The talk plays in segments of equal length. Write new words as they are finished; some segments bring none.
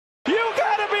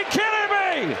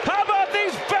How about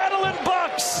these battling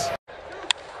Bucks?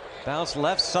 Bounce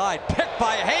left side, picked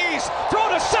by Hayes, throw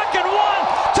to second, one,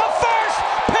 to first,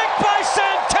 picked by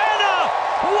Santana.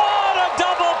 What a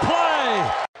double play.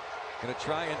 Gonna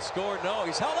try and score, no,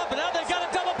 he's held up, and now they've got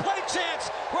a double play chance.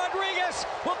 Rodriguez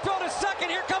will throw to second,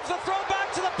 here comes the throw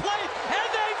back to the plate, and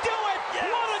they do it.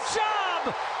 Yes. What a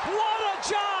job, what a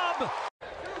job.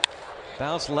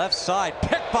 Bounce left side,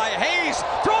 picked by Hayes,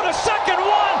 throw to second,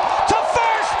 one, to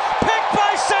first, picked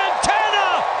by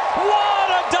Santana. What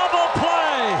a double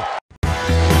play.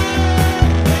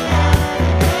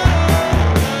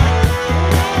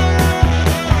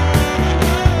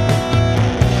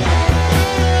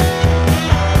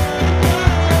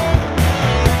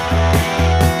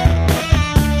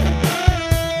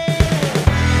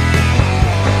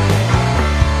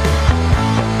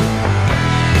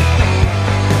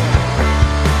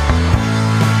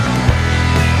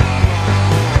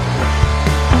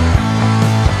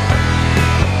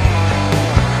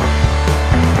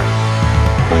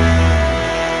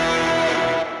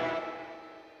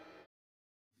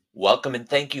 Welcome and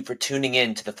thank you for tuning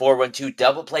in to the 412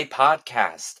 Double Play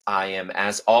Podcast. I am,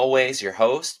 as always, your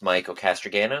host, Michael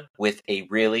Castrogana, with a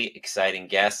really exciting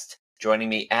guest. Joining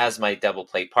me as my Double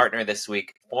Play partner this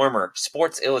week, former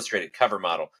Sports Illustrated cover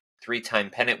model,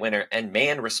 three-time pennant winner, and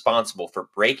man responsible for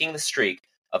breaking the streak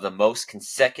of the most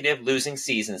consecutive losing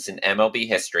seasons in MLB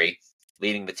history,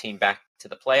 leading the team back to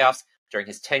the playoffs during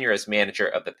his tenure as manager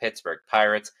of the Pittsburgh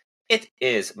Pirates. It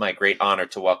is my great honor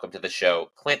to welcome to the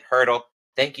show Clint Hurdle.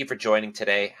 Thank you for joining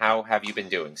today. How have you been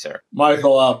doing, sir?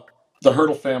 Michael, the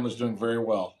Hurdle family is doing very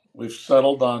well. We've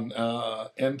settled on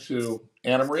into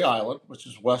Anna Marie Island, which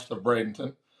is west of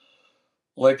Bradenton,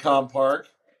 Lakecom Park,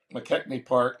 McKechnie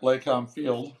Park, Lakecom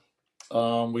Field.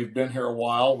 We've been here a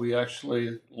while. We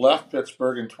actually left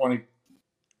Pittsburgh in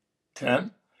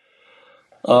 2010.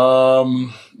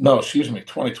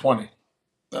 2020.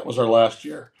 That was our last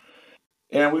year.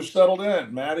 And we've settled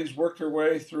in. Maddie's worked her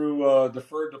way through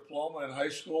deferred diploma in high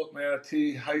school at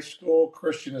Manatee High School.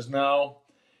 Christian is now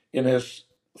in his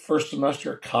first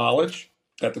semester at college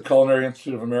at the Culinary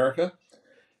Institute of America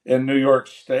in New York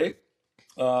State.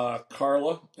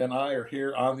 Carla and I are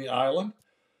here on the island.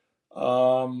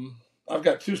 I've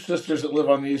got two sisters that live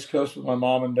on the East Coast with my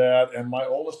mom and dad, and my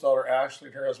oldest daughter, Ashley,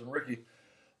 and her husband, Ricky,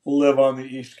 live on the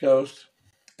East Coast.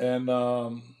 And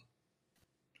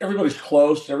everybody's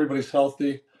close, everybody's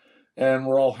healthy, and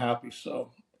we're all happy.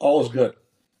 So all is good.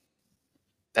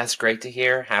 That's great to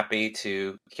hear. Happy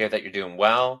to hear that you're doing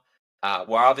well.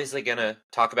 We're obviously going to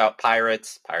talk about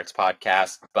Pirates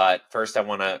podcast, but first I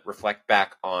want to reflect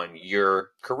back on your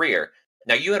career.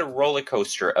 Now, you had a roller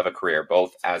coaster of a career,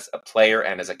 both as a player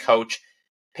and as a coach.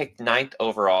 Picked 9th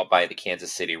overall by the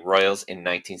Kansas City Royals in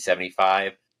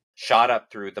 1975, shot up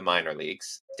through the minor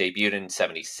leagues, debuted in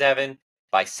 77.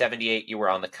 By 78, you were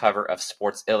on the cover of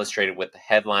Sports Illustrated with the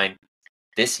headline,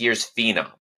 "This Year's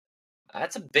Phenom."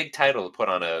 That's a big title to put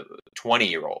on a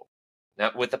 20-year-old.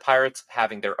 Now, with the Pirates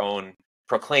having their own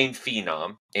proclaimed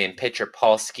phenom in pitcher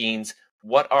Paul Skeens,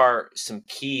 what are some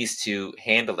keys to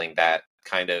handling that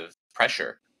kind of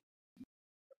pressure?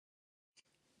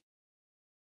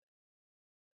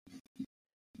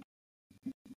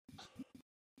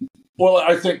 Well,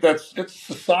 I think it's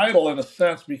societal in a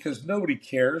sense because nobody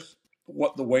cares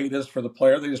what the weight is for the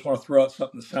player. They just want to throw out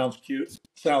something that sounds cute,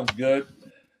 sounds good.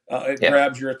 It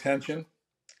grabs your attention.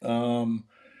 And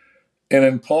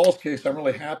in Paul's case, I'm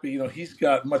really happy. He's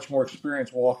got much more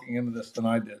experience walking into this than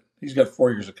I did. He's got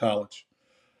 4 years of college.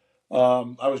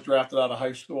 I was drafted out of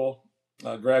high school,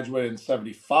 graduated in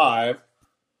 75.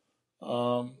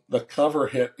 The cover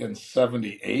hit in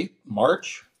 78,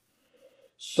 March.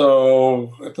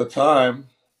 So at the time,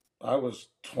 I was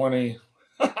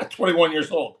 21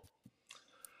 years old.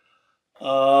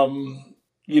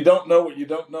 You don't know what you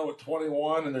don't know at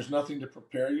 21, and there's nothing to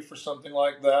prepare you for something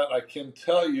like that. I can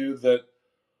tell you that,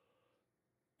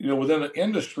 within the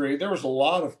industry, there was a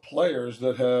lot of players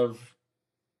that have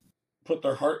put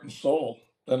their heart and soul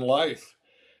and life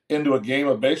into a game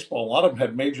of baseball. A lot of them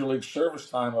had major league service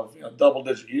time of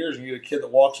double-digit years, and you get a kid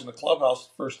that walks in the clubhouse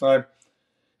the first time.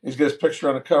 He's got his picture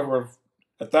on the cover of,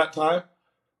 at that time,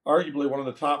 arguably one of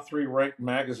the top 3 ranked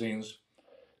magazines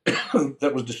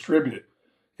that was distributed.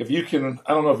 I don't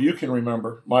know if you can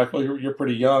remember, Michael, you're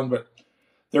pretty young, but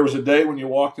there was a day when you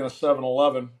walked in a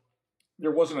 7-Eleven,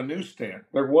 there wasn't a newsstand.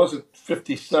 There wasn't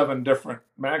 57 different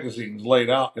magazines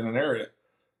laid out in an area.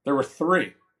 There were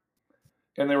 3,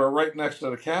 and they were right next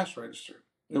to the cash register.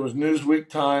 It was Newsweek,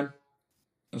 Time,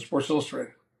 and Sports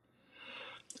Illustrated.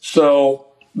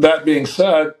 So that being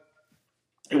said,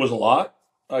 it was a lot.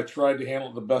 I tried to handle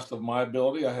it the best of my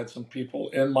ability. I had some people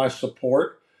in my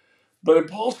support But in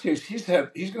Paul's case, he's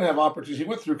going to have opportunities. He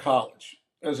went through college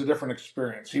as a different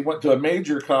experience. He went to a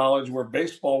major college where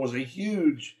baseball was a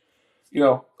huge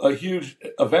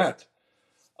event.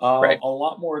 Right. A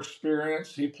lot more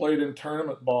experience. He played in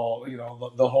tournament ball,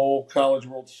 the whole College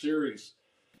World Series.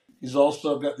 He's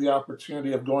also got the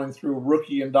opportunity of going through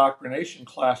rookie indoctrination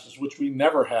classes, which we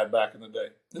never had back in the day.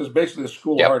 It was basically a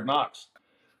school of hard knocks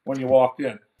when you walked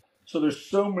in. So there's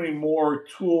so many more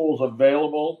tools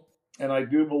available, and I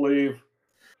do believe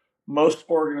most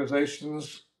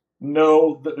organizations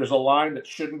know that there's a line that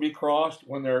shouldn't be crossed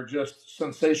when they're just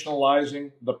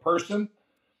sensationalizing the person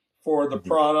for the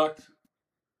product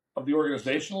of the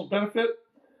organizational benefit,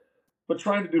 but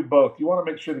trying to do both. You want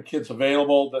to make sure the kid's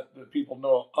available, that people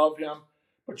know of him,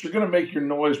 but you're going to make your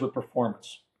noise with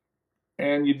performance.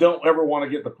 And you don't ever want to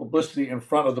get the publicity in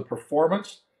front of the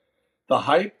performance, the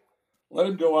hype. Let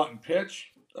him go out and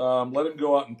pitch. Let him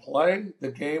go out and play.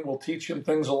 The game will teach him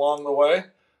things along the way.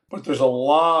 But there's a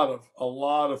lot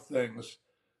of things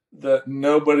that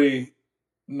nobody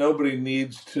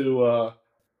needs to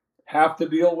have to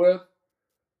deal with,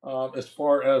 as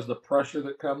far as the pressure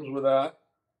that comes with that,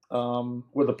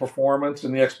 with the performance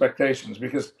and the expectations.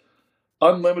 Because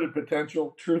unlimited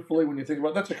potential, truthfully, when you think about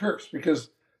it, that's a curse.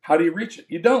 Because how do you reach it?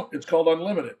 You don't. It's called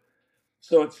unlimited.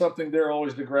 So it's something they're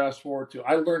always to grasp forward to.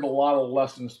 I learned a lot of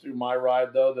lessons through my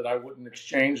ride, though, that I wouldn't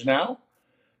exchange now,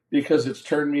 because it's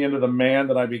turned me into the man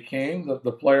that I became,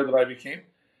 the player that I became.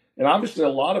 And obviously a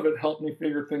lot of it helped me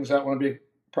figure things out when I became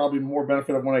probably more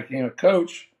benefit of when I became a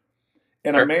coach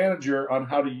and a manager, on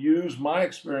how to use my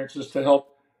experiences to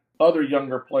help other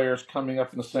younger players coming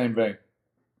up in the same vein.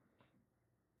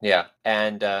 Yeah,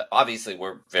 and obviously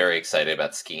we're very excited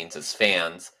about Skeens as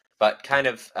fans, but kind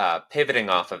of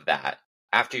pivoting off of that,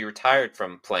 after you retired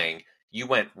from playing, you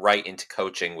went right into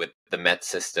coaching with the Mets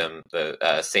system,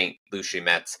 the St. Lucie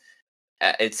Mets.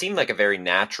 It seemed like a very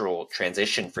natural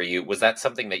transition for you. Was that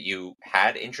something that you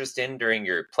had interest in during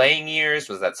your playing years?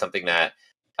 Was that something that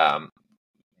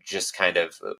just kind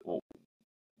of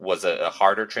was a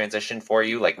harder transition for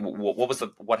you? Like,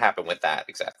 what happened with that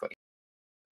exactly?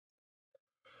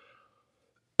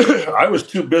 I was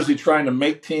too busy trying to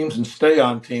make teams and stay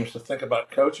on teams to think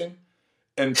about coaching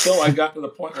until I got to the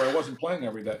point where I wasn't playing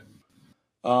every day.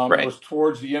 It was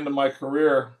towards the end of my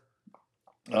career,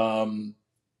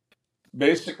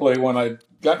 basically when I'd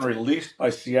gotten released by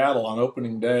Seattle on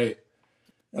opening day,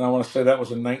 and I want to say that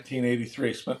was in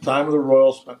 1983. Spent time with the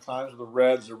Royals, spent time with the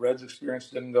Reds. The Reds experience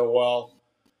didn't go well.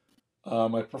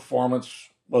 My performance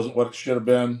wasn't what it should have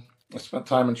been. I spent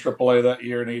time in AAA that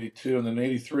year in 82, and then in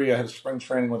 83 I had a spring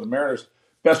training with the Mariners.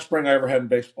 Best spring I ever had in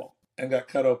baseball, and got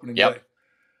cut opening day.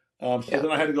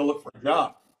 Then I had to go look for a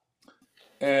job.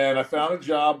 And I found a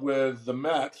job with the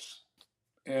Mets,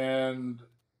 and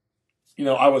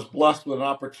I was blessed with an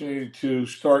opportunity to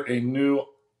start a new,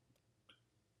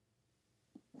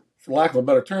 for lack of a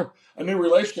better term, a new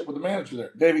relationship with the manager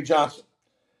there, Davey Johnson.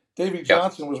 Davey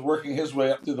Johnson was working his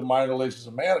way up through the minor leagues as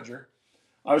a manager.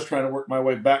 I was trying to work my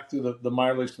way back through the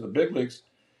minor leagues to the big leagues.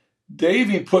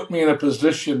 Davey put me in a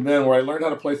position then where I learned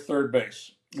how to play third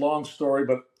base. Long story,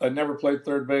 but I never played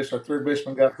third base. Our third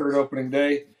baseman got hurt opening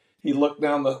day. He looked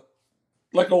down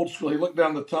like old school, he looked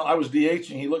down the tunnel. I was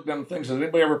DHing. He looked down the thing and said,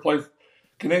 anybody ever play,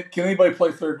 can anybody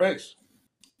play third base?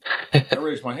 I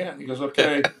raised my hand. He goes,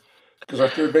 okay, because our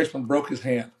third baseman broke his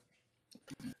hand.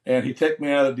 And he took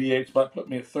me out of the DH spot, put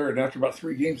me at third. And after about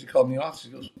 3 games, he called me off. He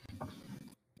goes,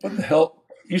 what the hell?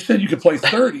 You said you could play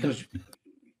third. He goes,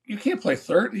 you can't play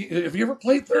third. Have you ever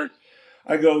played third?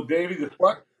 I go, Davey, the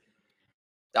what?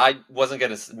 I wasn't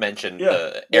going to mention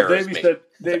the errors.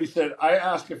 Davey said, I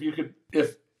asked if you could,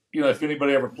 if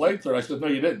anybody ever played third. I said, no,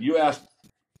 you didn't. You asked,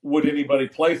 would anybody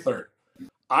play third?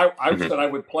 I said I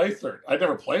would play third. I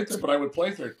never played third, but I would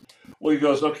play third. Well, he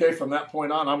goes, okay, from that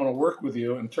point on, I'm going to work with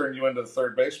you and turn you into the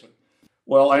third baseman.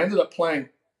 Well, I ended up playing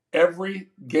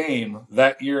every game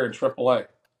that year in AAA.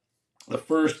 The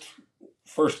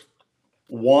first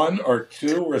 1 or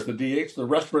 2 was the DH. The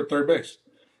rest were at third base.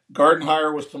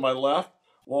 Gardenhire was to my left.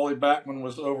 Wally Backman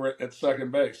was over at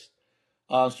second base.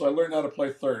 So I learned how to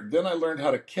play third. Then I learned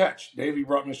how to catch. Davey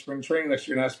brought me to spring training next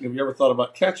year and asked me, have you ever thought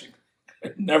about catching?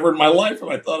 Never in my life have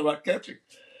I thought about catching.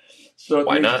 So at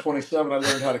the age of 27, I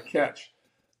learned how to catch.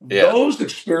 Those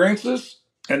experiences,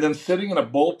 and then sitting in a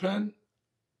bullpen,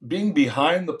 being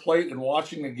behind the plate and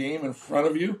watching a game in front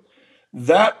of you,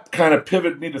 that kind of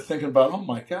pivoted me to thinking about, oh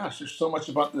my gosh, there's so much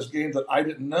about this game that I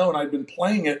didn't know, and I've been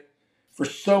playing it for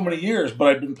so many years, but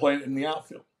I've been playing it in the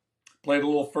outfield. Played a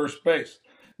little first base.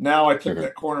 Now I took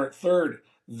that corner at third.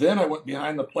 Then I went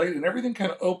behind the plate, and everything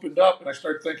kind of opened up, and I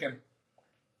started thinking,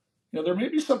 there may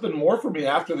be something more for me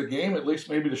after the game, at least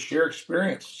maybe to share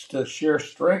experience, to share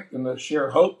strength, and to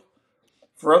share hope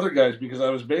for other guys, because I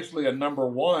was basically a number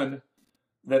one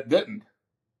that didn't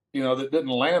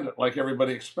land it like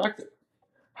everybody expected.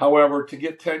 However, to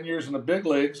get 10 years in the big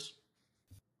leagues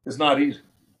is not easy.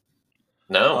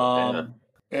 No.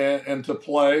 And to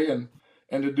play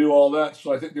and to do all that.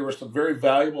 So I think there were some very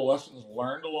valuable lessons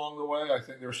learned along the way. I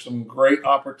think there were some great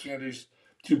opportunities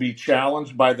to be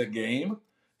challenged by the game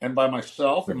and by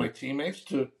myself and my teammates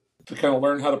to kind of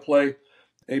learn how to play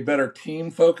a better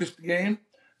team-focused game,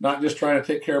 not just trying to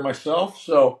take care of myself.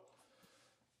 So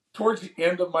towards the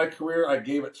end of my career, I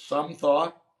gave it some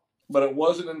thought, but it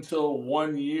wasn't until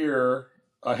 1 year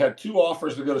I had 2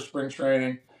 offers to go to spring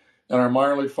training, and our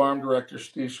minor league farm director,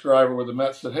 Steve Scriver with the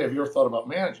Mets, said, "Hey, have you ever thought about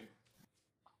managing?"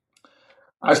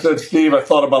 I said, "Steve, I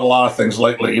thought about a lot of things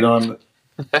lately. I'm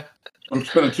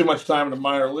spending too much time in the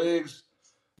minor leagues.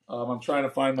 I'm trying to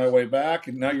find my way back,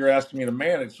 and now you're asking me to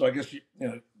manage. So I guess you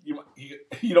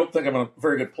don't think I'm a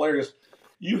very good player. Because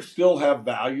you still have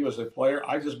value as a player.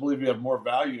 I just believe you have more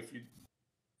value if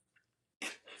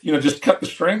you just cut the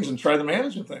strings and try the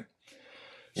management thing."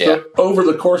 Yeah. So over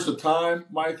the course of time,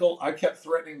 Michael, I kept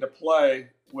threatening to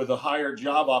play with a higher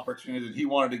job opportunity that he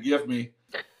wanted to give me.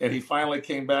 And he finally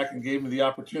came back and gave me the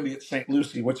opportunity at St.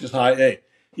 Lucie, which is high A.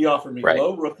 He offered me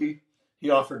low rookie. He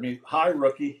offered me high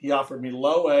rookie. He offered me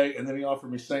low A. And then he offered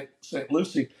me St.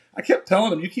 Lucie. I kept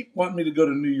telling him, "You keep wanting me to go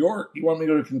to New York. You want me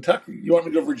to go to Kentucky. You want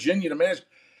me to go to Virginia to manage."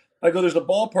 I go, "There's a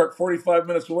ballpark 45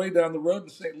 minutes away down the road in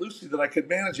St. Lucie that I could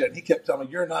manage at." And he kept telling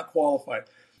me, "You're not qualified.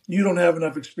 You don't have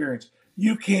enough experience.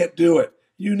 You can't do it.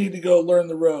 You need to go learn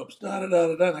the ropes." And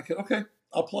I said, "Okay,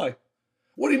 I'll play."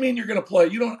 "What do you mean you're going to play?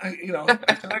 You don't."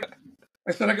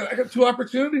 I said, I got 2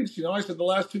 opportunities. I said the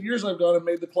last 2 years I've gone and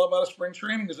made the club out of spring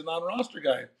training as a non-roster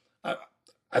guy.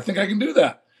 I think I can do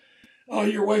that. "Oh,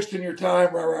 you're wasting your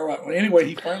time." Rah, rah, rah. Well, anyway,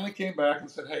 he finally came back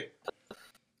and said, "Hey,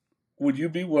 would you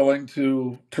be willing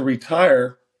to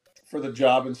retire for the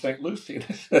job in St. Lucie?" And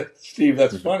I said, "Steve,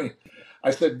 that's funny."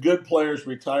 I said, "Good players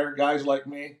retire. Guys like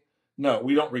me, no,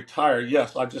 we don't retire.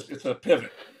 Yes, it's a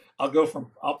pivot.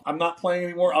 I'm not playing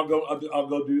anymore. I'll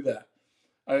go do that."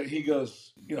 He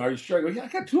goes, "Are you sure?" I go, "Yeah, I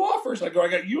got 2 offers." I go, "I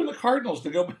got you and the Cardinals to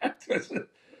go back to." I said,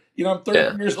 "I'm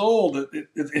 30 years old.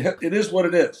 It is what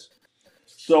it is."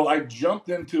 So I jumped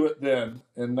into it then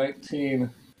in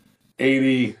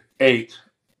 1988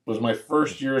 was my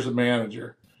first year as a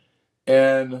manager.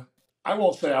 And I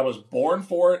won't say I was born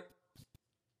for it.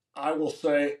 I will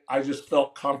say I just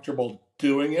felt comfortable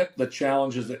doing it, the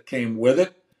challenges that came with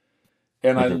it.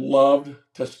 And I loved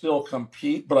to still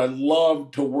compete, but I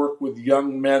love to work with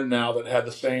young men now that had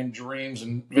the same dreams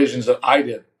and visions that I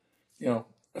did, a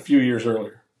few years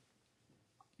earlier.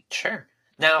 Sure.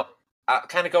 Now,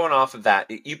 kind of going off of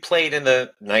that, you played in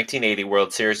the 1980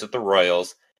 World Series with the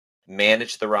Royals,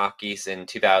 managed the Rockies in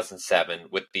 2007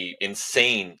 with the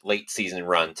insane late season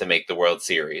run to make the World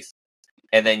Series.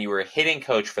 And then you were a hitting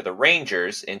coach for the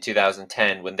Rangers in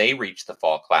 2010 when they reached the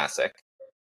Fall Classic.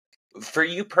 For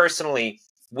you personally,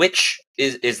 which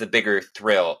is the bigger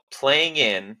thrill, playing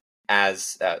in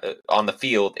as on the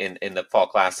field in the Fall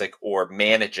Classic, or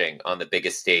managing on the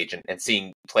biggest stage and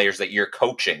seeing players that you're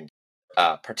coaching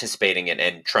participating in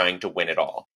and trying to win it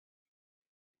all?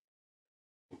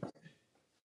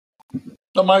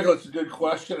 So, Michael, it's a good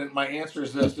question, and my answer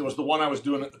is this. It was the one I was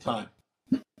doing at the time.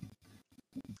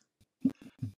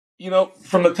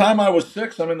 From the time I was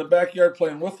 6, I'm in the backyard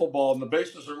playing wiffle ball, and the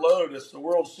bases are loaded. It's the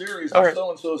World Series, and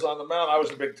so-and-so's on the mound. I was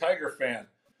a big Tiger fan.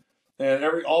 And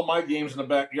all my games in the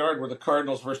backyard were the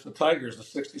Cardinals versus the Tigers, the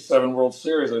 67 World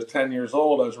Series. I was 10 years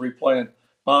old. I was replaying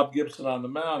Bob Gibson on the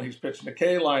mound. He's pitching to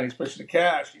K-Line. He's pitching to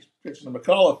Cash. He's pitching to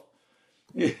McCullough.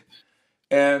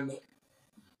 And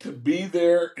to be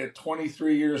there at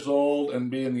 23 years old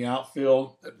and be in the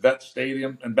outfield at Vet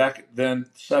Stadium, and back then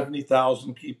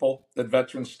 70,000 people at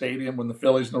Veterans Stadium when the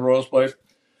Phillies and the Royals played.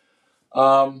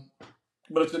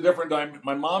 But it's a different time.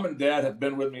 My mom and dad have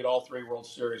been with me at all 3 World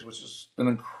Series, which is an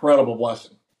incredible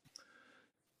blessing.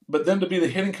 But then to be the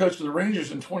hitting coach of the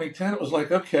Rangers in 2010, it was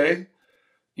like, okay,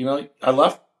 I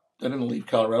left. I didn't leave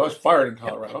Colorado. I was fired in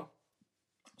Colorado.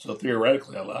 So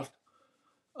theoretically, I left.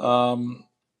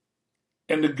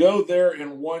 And to go there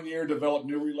in 1 year, develop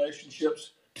new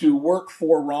relationships, to work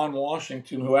for Ron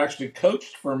Washington, who actually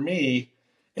coached for me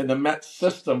in the Mets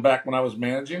system back when I was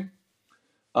managing.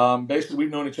 Basically, we've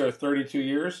known each other 32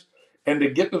 years. And to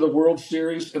get to the World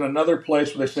Series in another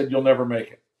place where they said, "You'll never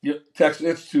make it. Texas,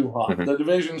 it's too hot. The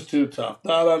division's too tough.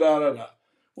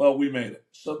 Well, we made it.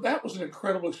 So that was an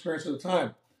incredible experience at the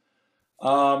time.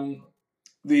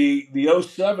 the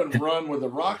 07 run with the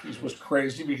Rockies was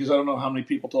crazy because I don't know how many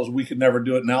people told us we could never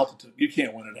do it in altitude. You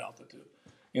can't win at altitude.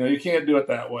 You can't do it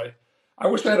that way. I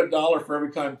wish I had $1 for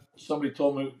every time somebody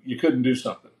told me you couldn't do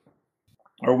something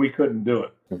or we couldn't do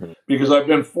it. Mm-hmm. Because I've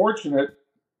been fortunate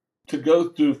to go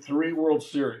through 3 World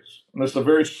Series. And it's a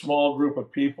very small group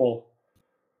of people,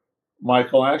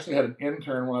 Michael. I actually had an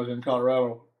intern when I was in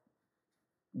Colorado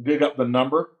dig up the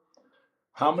number.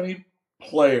 How many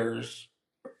players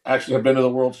actually have been to the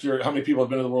World Series? How many people have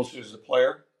been to the World Series as a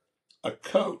player, a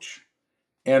coach,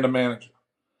 and a manager?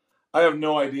 I have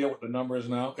no idea what the number is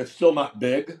now. It's still not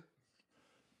big.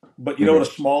 But you know what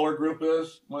a smaller group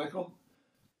is, Michael?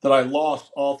 That I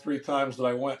lost all 3 times that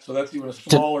I went. So that's even a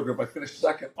smaller group. I finished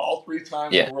second all 3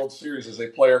 times in the World Series as a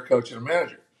player, coach, and a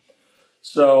manager.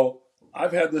 So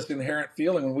I've had this inherent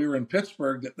feeling when we were in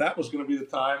Pittsburgh that was going to be the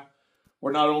time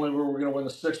where not only were we going to win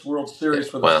the 6th World Series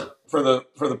for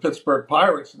the Pittsburgh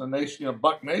Pirates and the nation,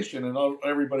 Buck Nation, and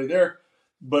everybody there,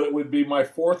 but it would be my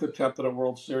 4th attempt at a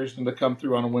World Series and to come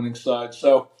through on a winning side.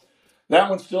 So that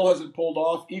one still hasn't pulled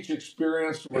off. Each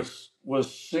experience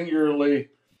was singularly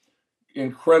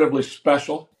incredibly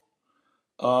special.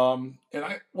 And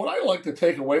what I like to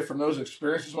take away from those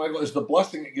experiences, Michael, is the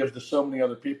blessing it gives to so many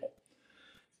other people.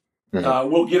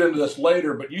 We'll get into this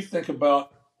later, but you think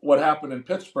about what happened in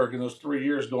Pittsburgh in those 3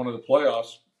 years going to the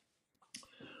playoffs,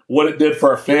 what it did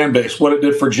for our fan base, what it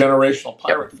did for generational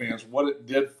Pirate fans, what it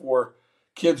did for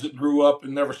kids that grew up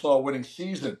and never saw a winning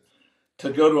season, to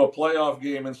go to a playoff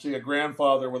game and see a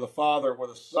grandfather with a father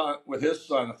with a son, with his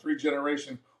son, a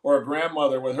 3-generation, or a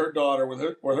grandmother with her daughter, with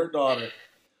her daughter.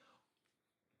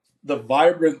 The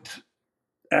vibrant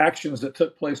actions that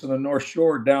took place in the North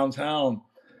Shore downtown,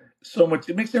 so much,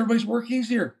 it makes everybody's work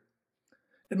easier.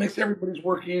 It makes everybody's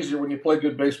work easier when you play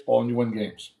good baseball and you win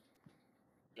games.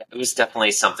 Yeah, it was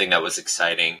definitely something that was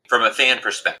exciting from a fan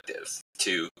perspective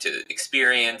to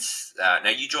experience. Now,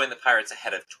 you joined the Pirates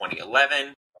ahead of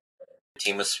 2011. The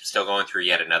team was still going through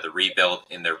yet another rebuild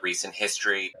in their recent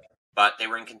history, but they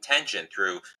were in contention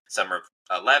through summer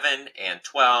of 11 and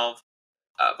 12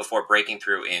 before breaking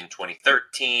through in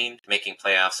 2013, making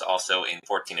playoffs also in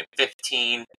 14 and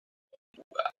 15.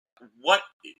 What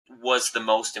was the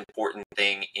most important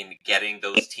thing in getting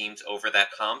those teams over that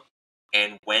hump?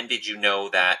 And when did you know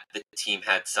that the team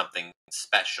had something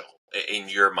special in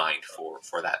your mind for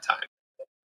that time?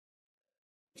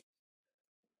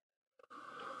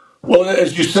 Well,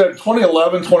 as you said,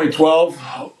 2011,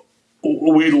 2012,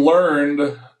 we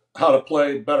learned how to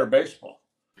play better baseball.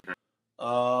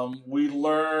 We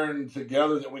learned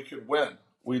together that we could win.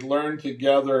 We learned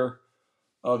together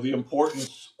the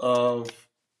importance of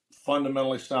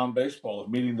fundamentally sound baseball, of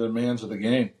meeting the demands of the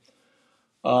game.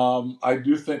 I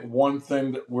do think one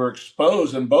thing that we're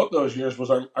exposed in both those years was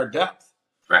our depth.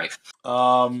 Right.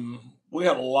 We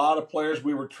had a lot of players.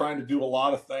 We were trying to do a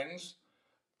lot of things.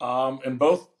 And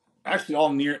both, actually all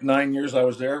 9 years I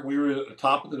was there, we were at the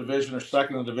top of the division or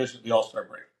second in the division at the All-Star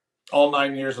break. All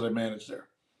 9 years that I managed there.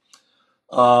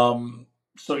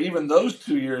 So even those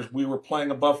 2 years, we were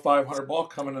playing above 500 ball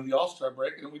coming into the All-Star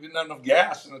break, and we didn't have enough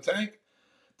gas in the tank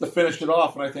to finish it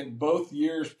off. And I think both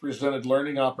years presented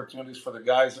learning opportunities for the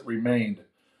guys that remained,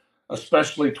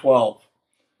 especially 12.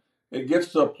 It gets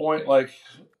to a point like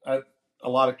a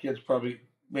lot of kids probably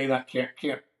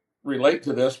can't relate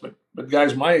to this, but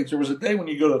guys my age, there was a day when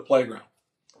you go to the playground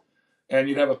and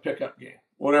you'd have a pickup game,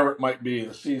 whatever it might be,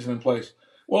 the season in place.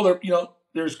 Well,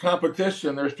 there's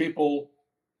competition. There's people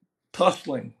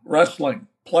tussling, wrestling,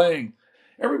 playing.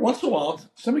 Every once in a while,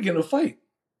 somebody get in a fight.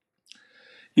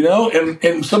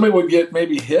 And somebody would get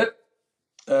maybe hit.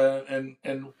 And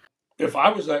if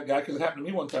I was that guy, because it happened to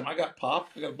me one time, I got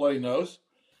popped. I got a bloody nose.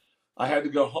 I had to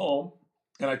go home,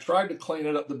 and I tried to clean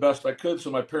it up the best I could so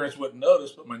my parents wouldn't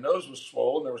notice, but my nose was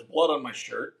swollen. There was blood on my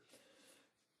shirt.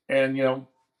 And,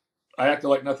 I acted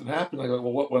like nothing happened. I go,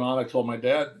 well, what went on? I told my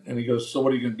dad, and he goes, so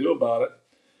what are you going to do about it?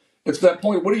 It's that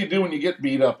point. What do you do when you get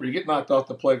beat up or you get knocked off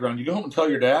the playground? You go home and tell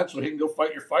your dad so he can go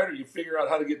fight your fight, or you figure out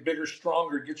how to get bigger,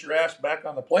 stronger, get your ass back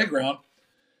on the playground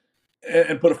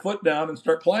and put a foot down and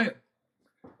start playing.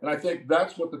 And I think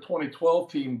that's what the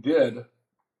 2012 team did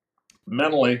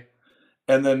mentally.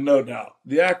 And then, no doubt,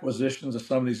 the acquisitions of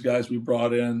some of these guys we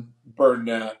brought in,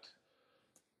 Burnett,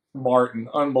 Martin,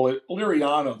 unbelievable.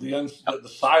 Liriano, the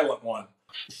silent one,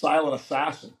 the silent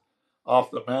assassin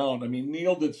off the mound. I mean,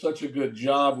 Neil did such a good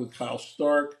job with Kyle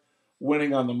Stark,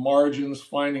 winning on the margins,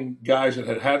 finding guys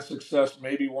that had success,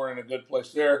 maybe weren't in a good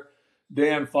place there.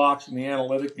 Dan Fox and the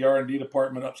R&D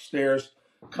department upstairs.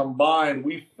 Combined,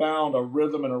 we found a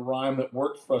rhythm and a rhyme that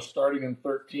worked for us starting in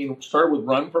 13. Started with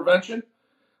run prevention.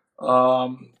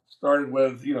 Started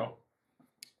with,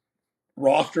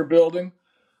 roster building,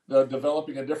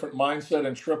 developing a different mindset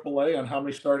in AAA on how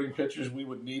many starting pitchers we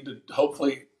would need to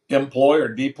hopefully employ or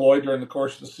deploy during the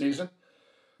course of the season.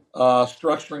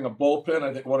 Structuring a bullpen.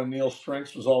 I think one of Neil's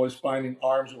strengths was always finding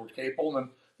arms that were capable. And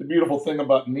the beautiful thing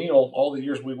about Neil, all the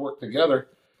years we worked together,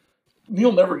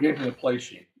 Neil never gave me a play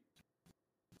sheet.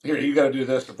 Here, you got to do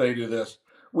this if they do this.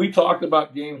 We talked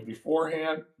about games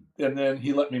beforehand, and then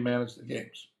he let me manage the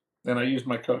games. And I used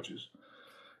my coaches.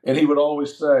 And he would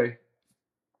always say,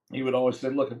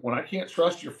 look, when I can't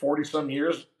trust your 40-some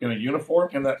years in a uniform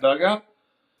in that dugout,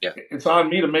 it's on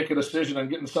me to make a decision on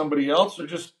getting somebody else or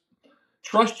just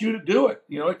trust you to do it.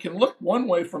 It can look one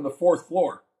way from the fourth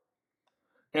floor,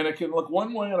 and it can look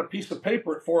one way on a piece of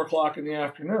paper at 4 o'clock in the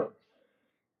afternoon.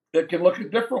 It can look a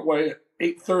different way at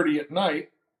 8:30 at night,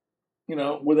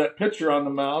 with that pitcher on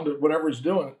the mound or whatever he's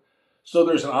doing. So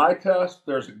there's an eye test,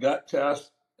 there's a gut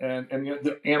test, and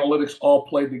the analytics all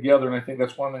played together, and I think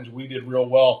that's one of the things we did real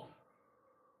well.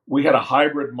 We had a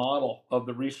hybrid model of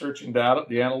the research and data,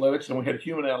 the analytics, and we had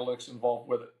human analytics involved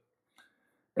with it.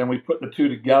 And we put the two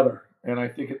together, and I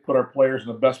think it put our players in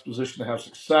the best position to have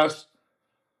success.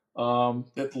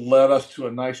 It led us to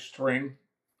a nice string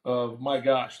of, my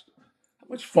gosh, how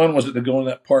much fun was it to go in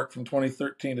that park from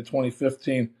 2013 to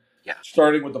 2015,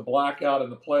 starting with the blackout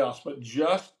and the playoffs, but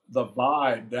just the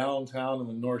vibe downtown in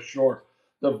the North Shore,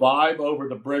 the vibe over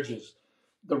the bridges,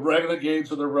 the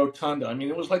renegades of the rotunda. I mean,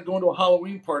 it was like going to a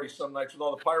Halloween party some nights with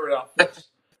all the pirate outfits.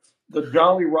 The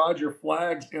Jolly Roger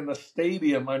flags in the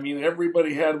stadium. I mean,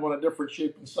 everybody had one of different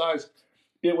shape and size.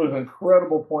 It was an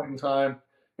incredible point in time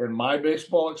in my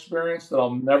baseball experience that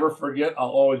I'll never forget. I'll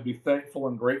always be thankful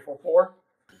and grateful for.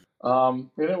 And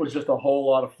it was just a whole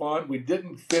lot of fun. We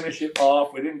didn't finish it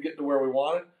off. We didn't get to where we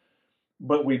wanted,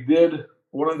 but we did.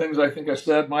 One of the things I think I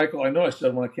said, Michael, I know I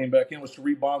said when I came back in, was to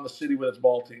rebond the city with its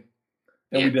ball team.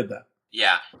 And we did that.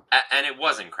 Yeah, and it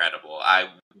was incredible.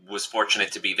 I was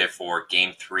fortunate to be there for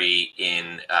Game 3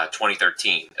 in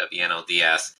 2013 of the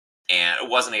NLDS, and I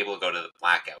wasn't able to go to the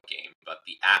blackout game, but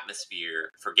the atmosphere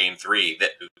for Game 3,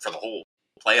 that for the whole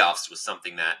playoffs, was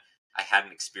something that I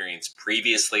hadn't experienced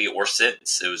previously or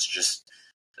since. It was just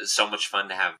so much fun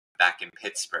to have back in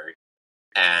Pittsburgh,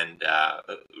 and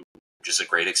just a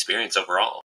great experience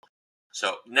overall.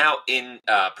 So now in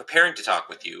preparing to talk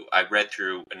with you, I read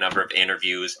through a number of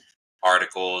interviews,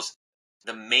 articles.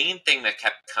 The main thing that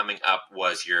kept coming up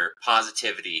was your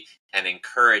positivity and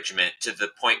encouragement, to the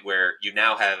point where you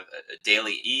now have a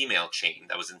daily email chain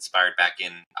that was inspired back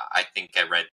in, I think I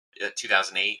read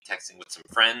 2008, texting with some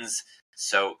friends.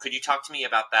 So could you talk to me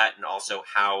about that, and also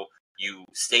how you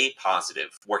stay positive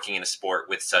working in a sport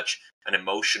with such an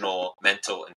emotional,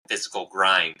 mental, and physical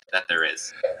grind that there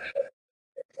is?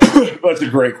 That's a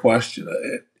great question.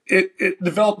 It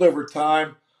developed over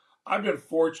time. I've been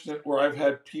fortunate where I've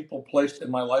had people placed in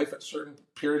my life at certain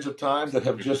periods of time that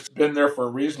have just been there for a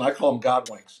reason. I call them God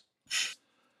winks.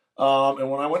 And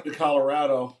when I went to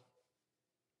Colorado,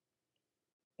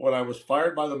 when I was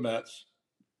fired by the Mets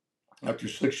after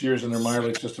 6 years in their minor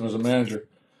league system as a manager,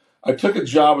 I took a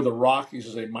job with the Rockies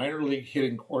as a minor league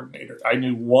hitting coordinator. I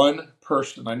knew one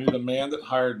person. I knew the man that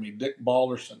hired me, Dick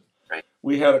Balderson. Right.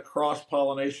 We had a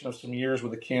cross-pollination of some years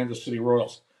with the Kansas City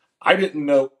Royals. I didn't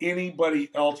know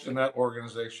anybody else in that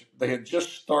organization. They had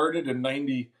just started in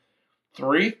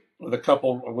 '93 with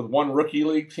one rookie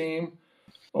league team,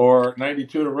 or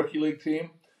 '92 a rookie league team.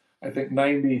 I think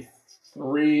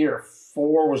 '93 or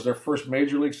 '4 was their first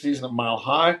major league season at Mile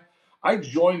High. I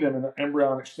joined them in the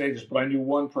embryonic stages, but I knew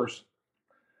one person.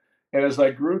 And as I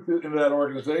grew into that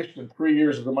organization, 3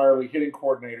 years as the minor league hitting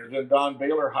coordinator, then Don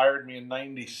Baylor hired me in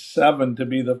 '97 to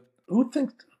be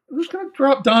who's going to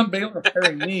drop Don Baylor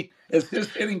hiring me as his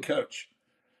hitting coach?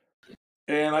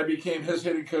 And I became his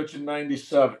hitting coach in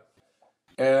 '97.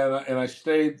 And I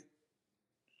stayed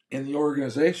in the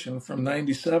organization from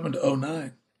 '97 to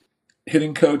 '09,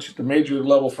 hitting coach at the major league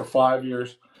level for 5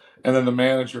 years, and then the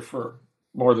manager for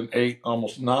more than 8,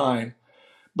 almost 9.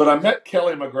 But I met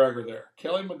Kelly McGregor there.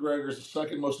 Kelly McGregor is the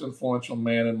second most influential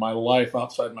man in my life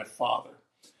outside my father.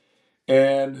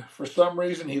 And for some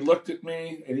reason, he looked at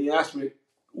me and he asked me,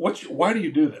 why do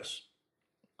you do this?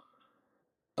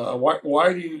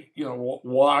 Why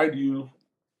do you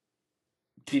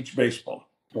teach baseball?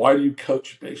 Why do you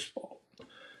coach baseball?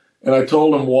 And I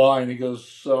told him why, and he goes,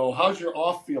 so how's your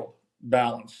off-field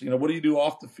balance? What do you do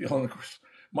off the field? And of course,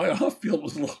 my off-field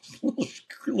was a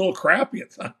little crappy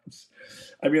at times.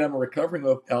 I mean, I'm a recovering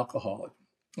alcoholic.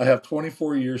 I have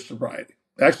 24 years sobriety.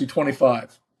 Actually,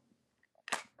 25.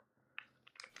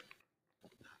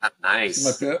 Nice. See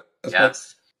my pit?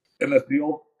 Yes. And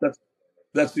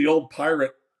that's the old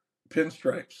pirate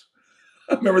pinstripes.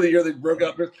 I remember the year they broke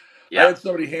out. Yeah. I had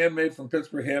somebody handmade from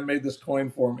Pittsburgh handmade this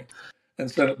coin for me and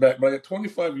sent it back. But I got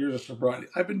 25 years of sobriety.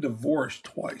 I've been divorced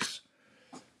twice.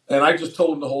 And I just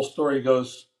told him the whole story. He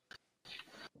goes,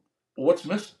 well, what's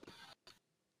missing?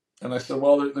 And I said,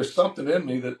 well, there's something in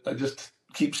me that I just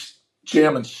keep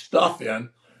jamming stuff in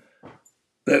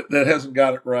that hasn't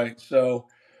got it right. So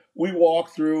we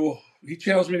walked through. He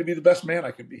challenged me to be the best man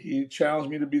I could be. He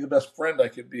challenged me to be the best friend I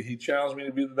could be. He challenged me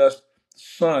to be the best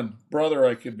son, brother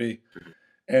I could be.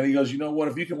 And he goes, you know what?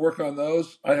 If you can work on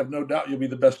those, I have no doubt you'll be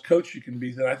the best coach you can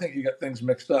be. Then I think you got things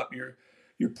mixed up.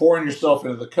 You're pouring yourself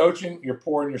into the coaching. You're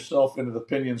pouring yourself into the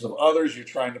opinions of others. You're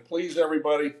trying to please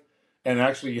everybody. And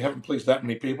actually, you haven't pleased that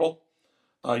many people.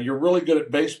 You're really good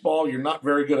at baseball. You're not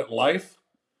very good at life.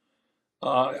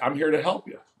 I'm here to help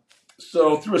you.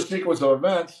 So through a sequence of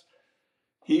events,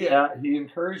 he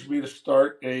encouraged me to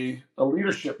start a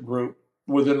leadership group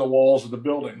within the walls of the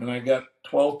building. And I got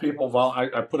 12 people.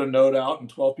 I put a note out, and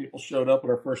 12 people showed up at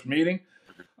our first meeting.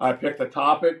 I picked a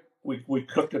topic. We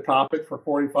cooked a topic for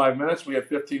 45 minutes. We had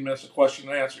 15 minutes of question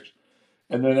and answers.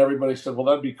 And then everybody said, well,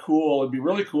 that'd be cool. It'd be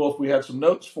really cool if we had some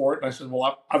notes for it. And I said,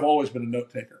 well, I've always been a note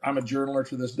taker. I'm a journaler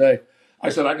to this day. I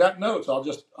said, I got notes.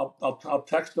 I'll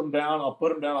text them down. I'll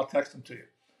put them down. I'll text them to you.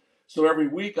 So every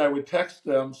week I would text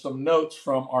them some notes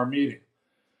from our meeting.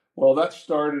 Well, that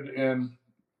started in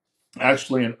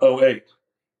 08.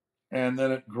 And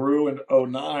then it grew in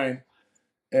 09.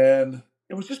 And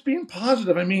it was just being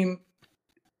positive. I mean,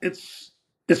 it's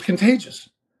contagious.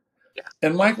 Yeah.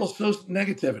 And Michael sows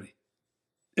negativity.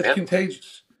 It's Yeah.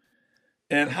 contagious.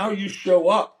 And how you show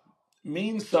up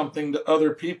means something to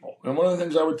other people. And one of the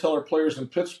things I would tell our players in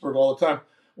Pittsburgh all the time,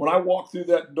 when I walk through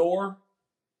that door,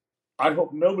 I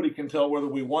hope nobody can tell whether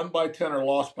we won by 10 or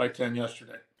lost by 10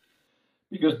 yesterday.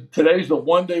 Because today's the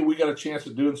one day we got a chance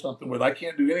of doing something with. I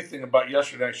can't do anything about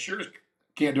yesterday. I sure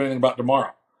can't do anything about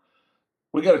tomorrow.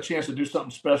 We got a chance to do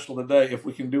something special today if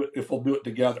we can do it, if we'll do it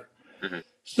together. Mm-hmm.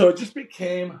 So it just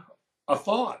became a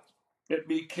thought. It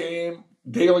became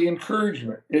daily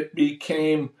encouragement. It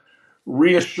became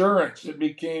reassurance. It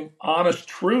became honest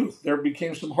truth. There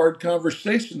became some hard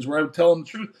conversations where I would tell them the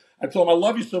truth. I told them, I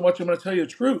love you so much, I'm going to tell you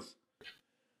the truth.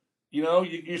 You know,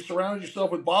 you surrounded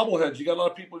yourself with bobbleheads. You got a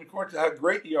lot of people in your court to how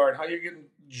great you are and how you're getting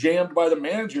jammed by the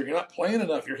manager. You're not playing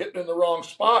enough. You're hitting in the wrong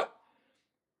spot.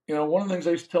 You know, one of the things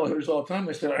I used to tell hitters all the time,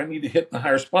 they said, I need to hit in the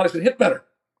higher spot. I said, hit better.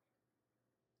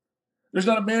 There's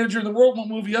not a manager in the world won't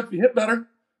move you up if you hit better.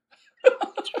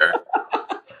 Sure.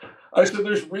 I said,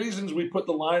 there's reasons we put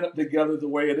the lineup together the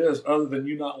way it is other than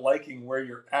you not liking where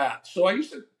you're at. So I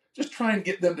used to just try and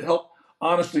get them to help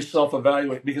honestly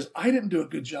self-evaluate because I didn't do a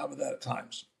good job of that at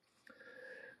times.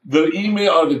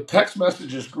 The text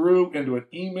messages grew into an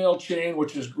email chain,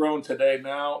 which has grown today.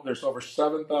 Now there's over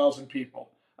 7,000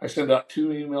 people. I send out 2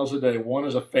 emails a day. One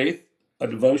is a faith, a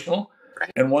devotional,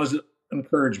 and one is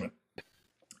encouragement.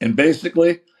 And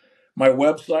basically, my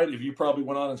website, if you probably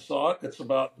went on and saw it, it's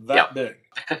about that big.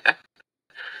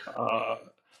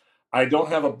 I don't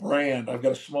have a brand. I've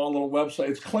got a small little website.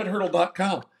 It's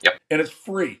ClintHurdle.com. Yep. And it's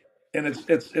free. And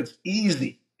it's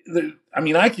easy. I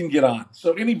mean, I can get on.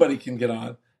 So anybody can get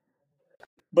on.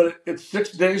 But it's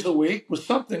 6 days a week with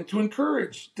something to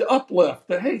encourage, to uplift,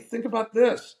 that, hey, think about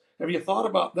this. Have you thought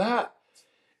about that?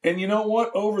 And you know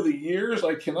what? Over the years,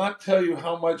 I cannot tell you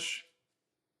how much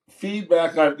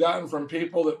feedback I've gotten from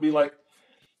people that be like,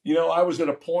 you know, I was at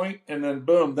a point and then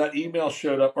boom, that email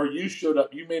showed up or you showed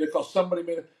up. You made a call. Somebody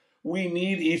made it. We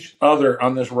need each other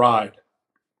on this ride.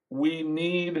 We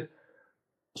need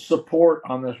support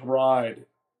on this ride.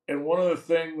 And one of the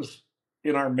things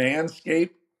in our manscape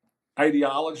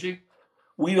ideology,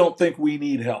 we don't think we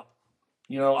need help.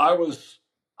 You know, I was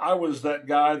that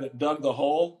guy that dug the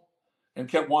hole and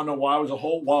kept wanting to know why it was a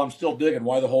hole while I'm still digging.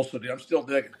 Why the hole's so deep? I'm still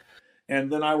digging. And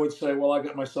then I would say, well, I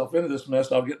got myself into this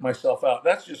mess. I'll get myself out.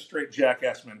 That's just straight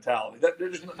jackass mentality.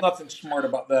 There's nothing smart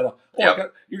about that. Oh,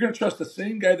 you're going to trust the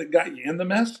same guy that got you in the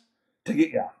mess to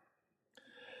get you out.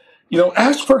 You know,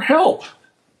 ask for help.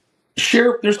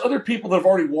 Share. There's other people that have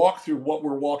already walked through what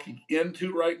we're walking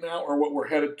into right now or what we're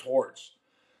headed towards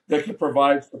that can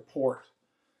provide support.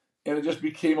 And it just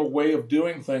became a way of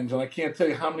doing things. And I can't tell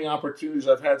you how many opportunities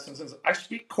I've had since I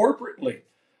speak corporately.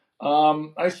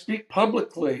 I speak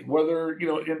publicly, whether, you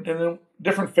know, in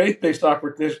different faith-based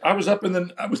opportunities. I was up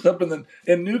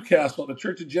in Newcastle at the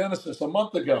Church of Genesis a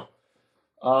month ago.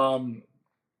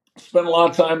 Spent a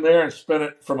lot of time there and spent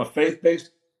it from a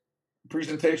faith-based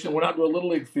presentation. Went out to a Little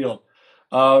League field.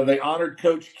 They honored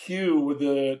Coach Q with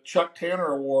the Chuck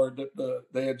Tanner Award that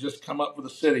they had just come up with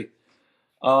the city.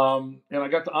 And I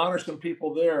got to honor some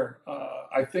people there.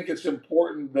 I think it's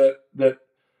important that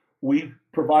We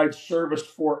provide service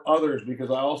for others, because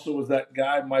I also was that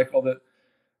guy, Michael, that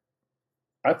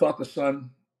I thought the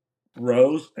sun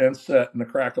rose and set in the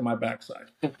crack of my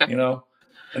backside, you know?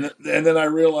 And then I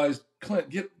realized, Clint,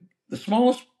 get the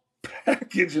smallest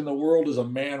package in the world is a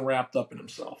man wrapped up in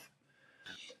himself.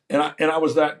 And I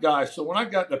was that guy. So when I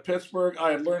got to Pittsburgh,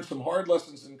 I had learned some hard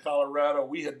lessons in Colorado.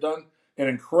 We had done an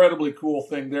incredibly cool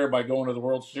thing there by going to the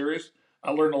World Series.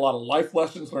 I learned a lot of life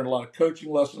lessons, learned a lot of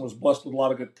coaching lessons, was blessed with a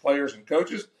lot of good players and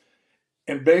coaches.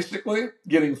 And basically,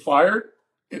 getting fired,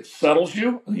 it settles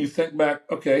you. And you think back,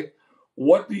 okay,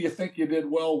 what do you think you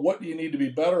did well? What do you need to be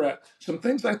better at? Some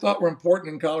things I thought were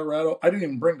important in Colorado, I didn't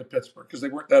even bring to Pittsburgh because they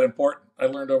weren't that important. I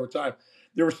learned over time.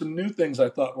 There were some new things I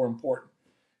thought were important.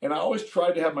 And I always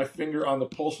tried to have my finger on the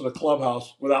pulse of the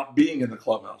clubhouse without being in the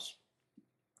clubhouse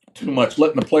too much,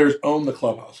 letting the players own the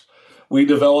clubhouse. We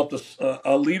developed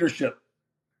a leadership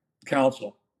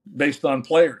council based on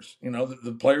players. You know,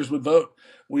 the players would vote.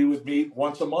 We would meet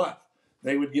once a month.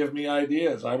 They would give me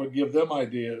ideas. I would give them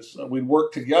ideas. We'd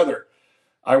work together.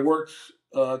 I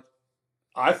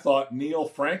thought Neil,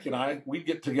 Frank, and we'd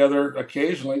get together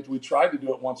occasionally. We tried to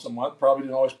do it once a month. Probably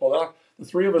didn't always pull it off. The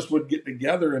three of us would get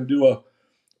together and do a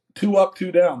 2 up,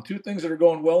 2 down, 2 things that are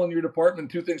going well in your department,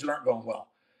 2 things that aren't going well.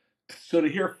 So to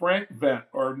hear Frank vent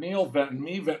or Neil vent and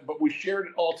me vent, but we shared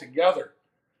it all together.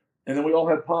 And then we all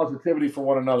had positivity for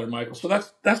one another, Michael. So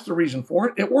that's the reason for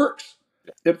it. It works.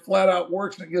 It flat out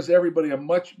works, and it gives everybody a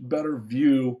much better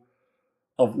view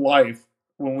of life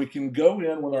when we can go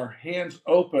in with our hands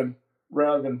open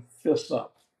rather than fists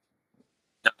up.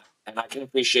 And I can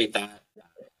appreciate that.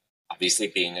 Obviously,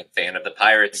 being a fan of the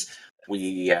Pirates,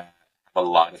 we have a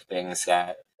lot of things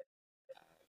that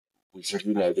we can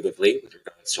do negatively with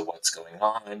regards to what's going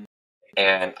on.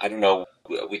 And I don't know,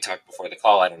 we talked before the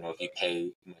call, I don't know if you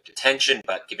pay much attention,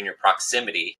 but given your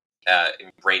proximity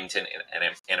in Bradenton and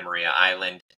Anna Maria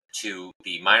Island to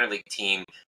the minor league team,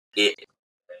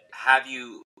 have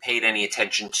you paid any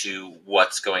attention to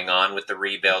what's going on with the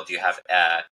rebuild? Do you have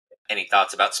any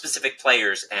thoughts about specific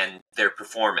players and their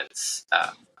performance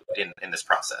in this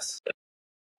process?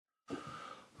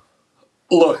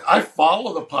 Look, I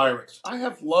follow the Pirates. I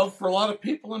have love for a lot of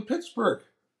people in Pittsburgh.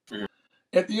 Mm-hmm.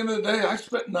 At the end of the day, I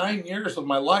spent 9 years of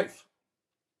my life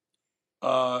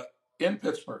in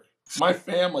Pittsburgh. My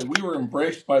family, we were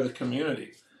embraced by the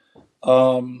community.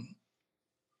 Bob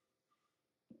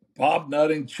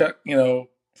Nutting, Chuck,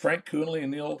 Frank Coonley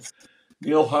and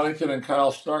Neil Huntington and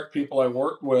Kyle Stark, people I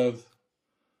worked with.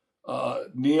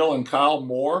 Neil and Kyle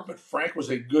Moore, but Frank was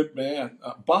a good man.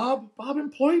 Bob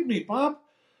employed me. Bob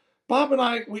and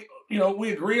I,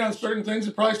 we agree on certain things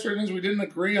and probably certain things we didn't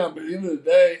agree on, but at the end of the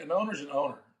day, an owner's an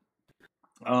owner.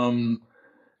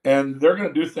 And they're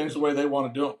going to do things the way they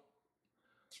want to do them.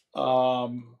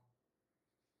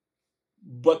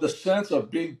 But the sense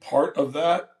of being part of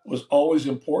that was always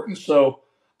important. So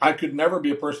I could never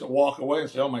be a person to walk away and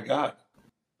say, oh my God,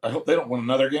 I hope they don't win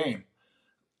another game.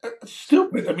 It's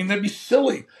stupid. I mean, that'd be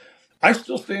silly. I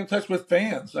still stay in touch with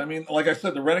fans. I mean, like I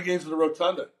said, the Renegades of the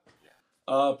Rotunda.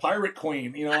 Pirate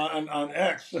Queen, on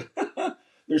X.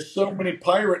 There's so many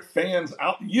Pirate fans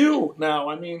out now.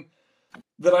 I mean,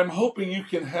 that I'm hoping you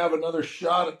can have another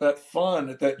shot at that fun,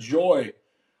 at that joy.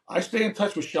 I stay in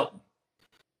touch with Shelton.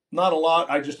 Not a lot.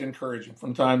 I just encourage him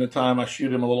from time to time. I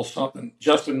shoot him a little something.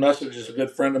 Justin Message is a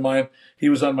good friend of mine. He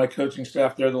was on my coaching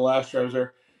staff there the last year I was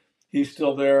there. He's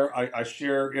still there. I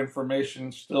share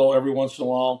information still every once in a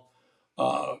while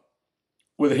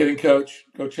with a hitting coach,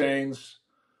 Coach Haynes.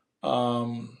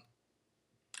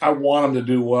 I want them to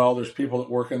do well. There's people that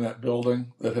work in that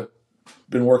building that have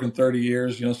been working 30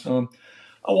 years, some.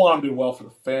 I want them to do well for the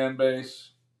fan base.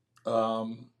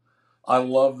 I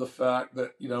love the fact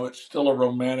that, it's still a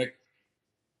romantic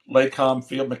Lakeham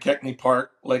Field, McKechnie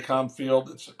Park, Lakeham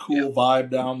Field. It's a cool vibe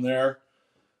down there.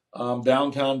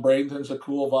 Downtown Bradenton's a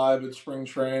cool vibe at spring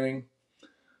training.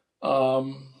 I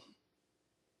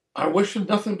wish them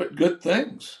nothing but good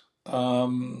things.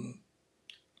 And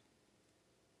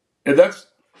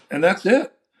that's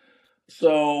it.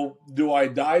 So do I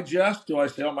digest? Do I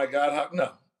say, oh my God,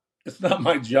 no, it's not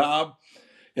my job.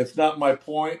 It's not my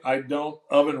point. I don't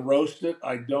oven roast it.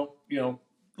 I don't,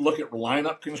 look at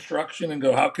lineup construction and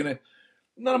go, how can it?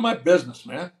 None of my business,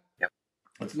 man. Yep.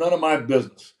 It's none of my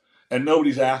business. And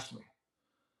nobody's asked me.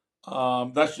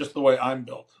 That's just the way I'm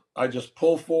built. I just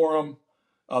pull for them.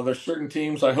 There's certain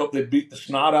teams I hope they beat the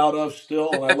snot out of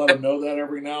still, and I let them know that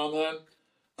every now and then.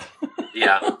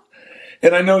 Yeah.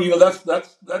 And I know, that's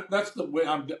the way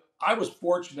I was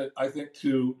fortunate, I think,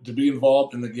 to be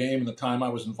involved in the game and the time I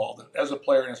was involved in it, as a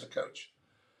player and as a coach.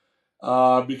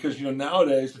 Because,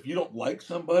 nowadays, if you don't like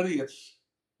somebody, it's,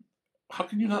 how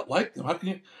can you not like them? How can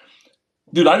you?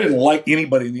 Dude, I didn't like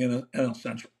anybody in the NL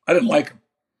Central. I didn't like them.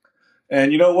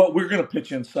 And you know what? We're going to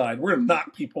pitch inside. We're going to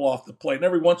knock people off the plate. And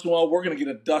every once in a while, we're going to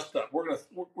get a dust up. We're going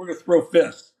to throw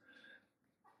fists.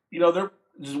 You know, this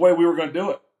is the way we were going to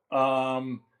do it.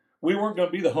 We weren't going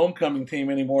to be the homecoming team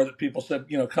anymore that people said,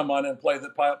 you know, come on in and play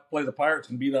the Pirates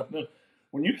and beat up. No.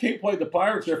 When you played the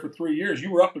Pirates there for 3 years,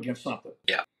 you were up against something.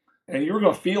 Yeah. And you were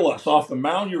going to feel us off the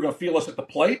mound. You were going to feel us at the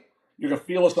plate. You're going to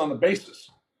feel us on the bases.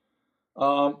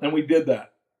 And we did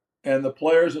that. And the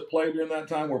players that played during that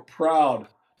time were proud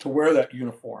to wear that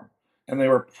uniform. And they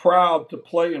were proud to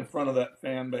play in front of that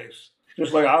fan base.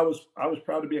 Just like I was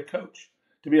proud to be a coach,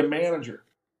 to be a manager,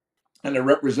 and to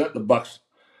represent the Bucks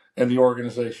and the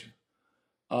organization.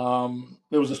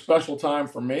 It was a special time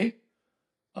for me.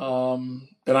 And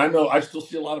I know I still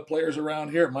see a lot of players around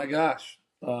here. My gosh.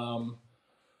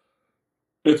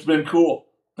 It's been cool.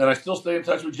 And I still stay in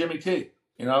touch with Jimmy T.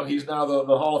 You know, he's now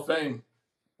the Hall of Fame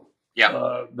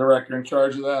director in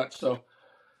charge of that. So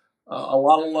a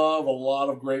lot of love, a lot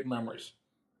of great memories.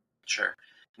 Sure.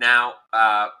 Now,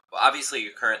 obviously,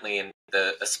 you're currently in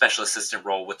a special assistant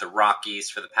role with the Rockies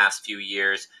for the past few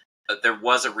years. There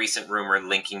was a recent rumor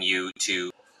linking you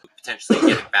to potentially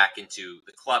getting back into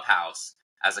the clubhouse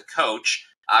as a coach.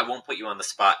 I won't put you on the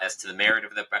spot as to the merit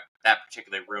of that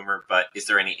particular rumor, but is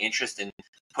there any interest in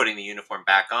putting the uniform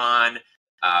back on?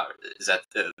 Is that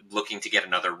looking to get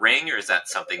another ring, or is that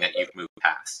something that you've moved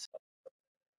past?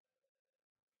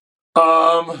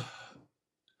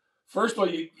 First of all,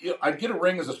 I'd get a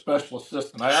ring as a special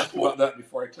assistant. I asked you about that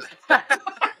before I took it.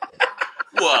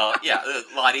 Well, yeah,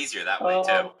 a lot easier that way,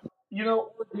 too. You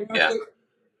know,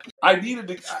 I needed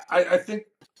to, I think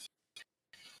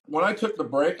when I took the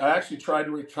break, I actually tried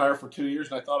to retire for 2 years,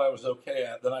 and I thought I was okay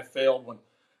at it. Then I failed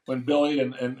when Billy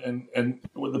and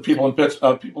with the people in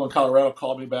Pittsburgh, people in Colorado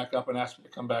called me back up and asked me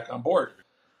to come back on board.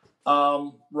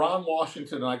 Ron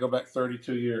Washington and I go back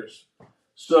 32 years.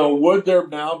 So would there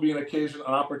now be an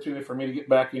opportunity for me to get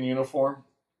back in uniform?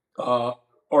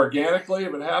 Organically,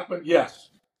 if it happened, yes.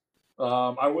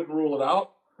 I wouldn't rule it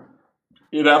out.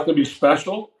 It'd have to be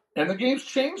special. And the game's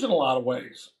changed in a lot of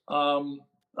ways.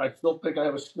 I still think I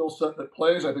have a skill set that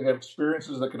plays. I think I have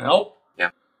experiences that can help. Yeah.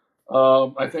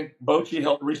 I think Bochy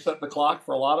helped reset the clock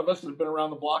for a lot of us that have been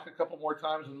around the block a couple more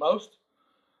times than most.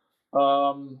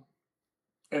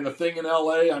 And the thing in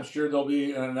LA, I'm sure there'll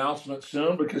be an announcement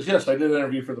soon because, yes, I did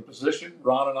interview for the position.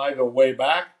 Ron and I go way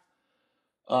back.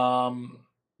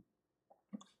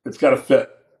 It's got to fit.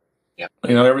 Yeah.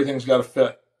 You know, everything's got to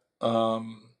fit.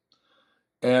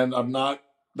 And I'm not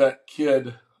that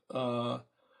kid. I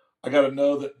got to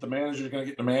know that the manager is going to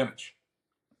get to manage.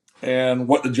 And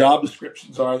what the job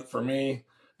descriptions are for me,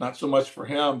 not so much for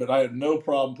him, but I had no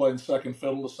problem playing second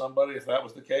fiddle to somebody. If that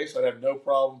was the case, I'd have no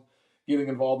problem getting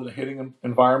involved in a hitting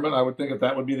environment. I would think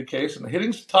that would be the case. And the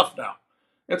hitting's tough now.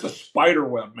 It's a spider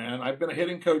web, man. I've been a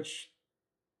hitting coach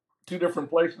 2 different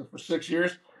places for 6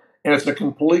 years, and it's a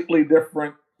completely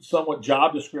different, somewhat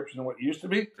job description than what it used to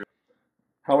be.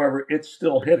 However, it's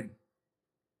still hitting,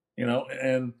 you know,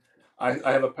 and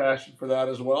I have a passion for that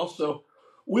as well. So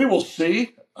we will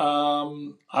see.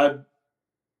 I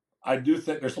do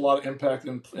think there's a lot of impact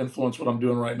and influence what I'm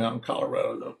doing right now in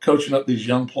Colorado, though. Coaching up these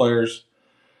young players,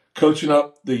 coaching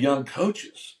up the young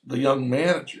coaches, the young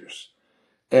managers.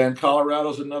 And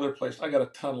Colorado's another place I got a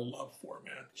ton of love for,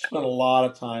 man. Spent a lot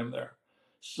of time there.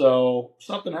 So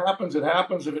something happens, it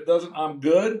happens. If it doesn't, I'm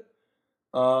good.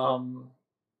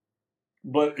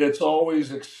 But it's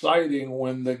always exciting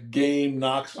when the game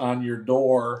knocks on your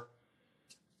door.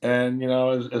 And, you know,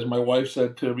 as my wife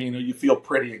said to me, you know, you feel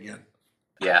pretty again.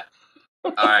 Yeah.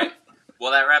 All right.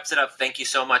 Well, that wraps it up. Thank you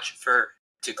so much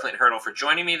to Clint Hurdle for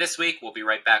joining me this week. We'll be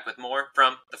right back with more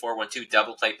from the 412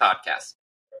 Double Play Podcast.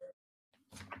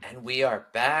 And we are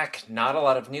back. Not a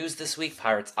lot of news this week.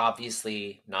 Pirates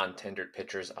obviously non-tendered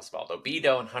pitchers Osvaldo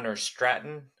Bido and Hunter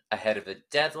Stratton ahead of the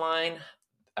deadline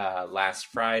last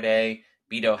Friday.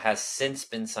 Bido has since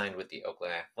been signed with the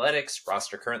Oakland Athletics.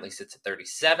 Roster currently sits at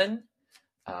 37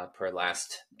 per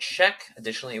last check.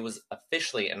 Additionally, it was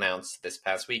officially announced this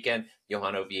past weekend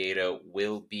Johan Oviedo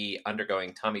will be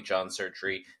undergoing Tommy John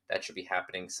surgery. That should be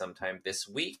happening sometime this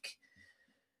week.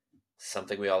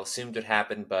 Something we all assumed would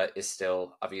happen, but is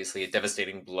still obviously a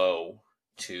devastating blow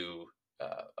to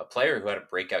a player who had a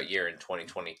breakout year in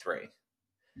 2023.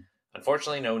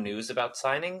 Unfortunately, no news about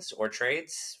signings or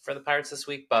trades for the Pirates this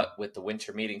week, but with the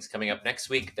winter meetings coming up next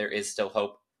week, there is still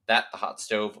hope that the hot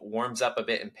stove warms up a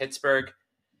bit in Pittsburgh.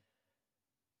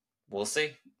 We'll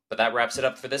see. But that wraps it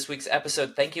up for this week's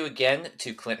episode. Thank you again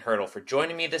to Clint Hurdle for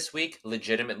joining me this week.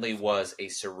 Legitimately was a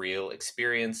surreal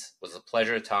experience. It was a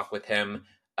pleasure to talk with him.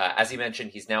 As he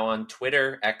mentioned, he's now on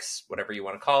Twitter, X, whatever you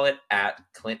want to call it, at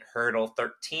Clint Hurdle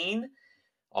 13,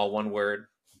 all one word.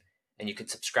 And you can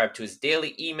subscribe to his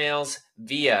daily emails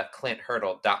via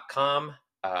clinthurdle.com.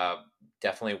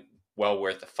 Definitely well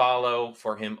worth a follow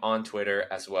for him on Twitter,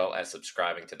 as well as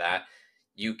subscribing to that.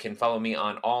 You can follow me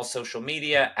on all social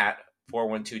media at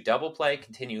 412 Double Play.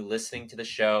 Continue listening to the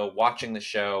show, watching the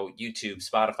show, YouTube,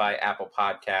 Spotify, Apple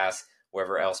Podcasts,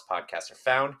 wherever else podcasts are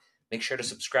found. Make sure to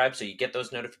subscribe so you get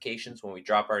those notifications when we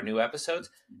drop our new episodes.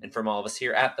 And from all of us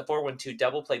here at the 412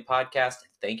 Double Play podcast,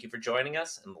 thank you for joining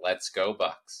us, and let's go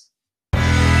Bucks.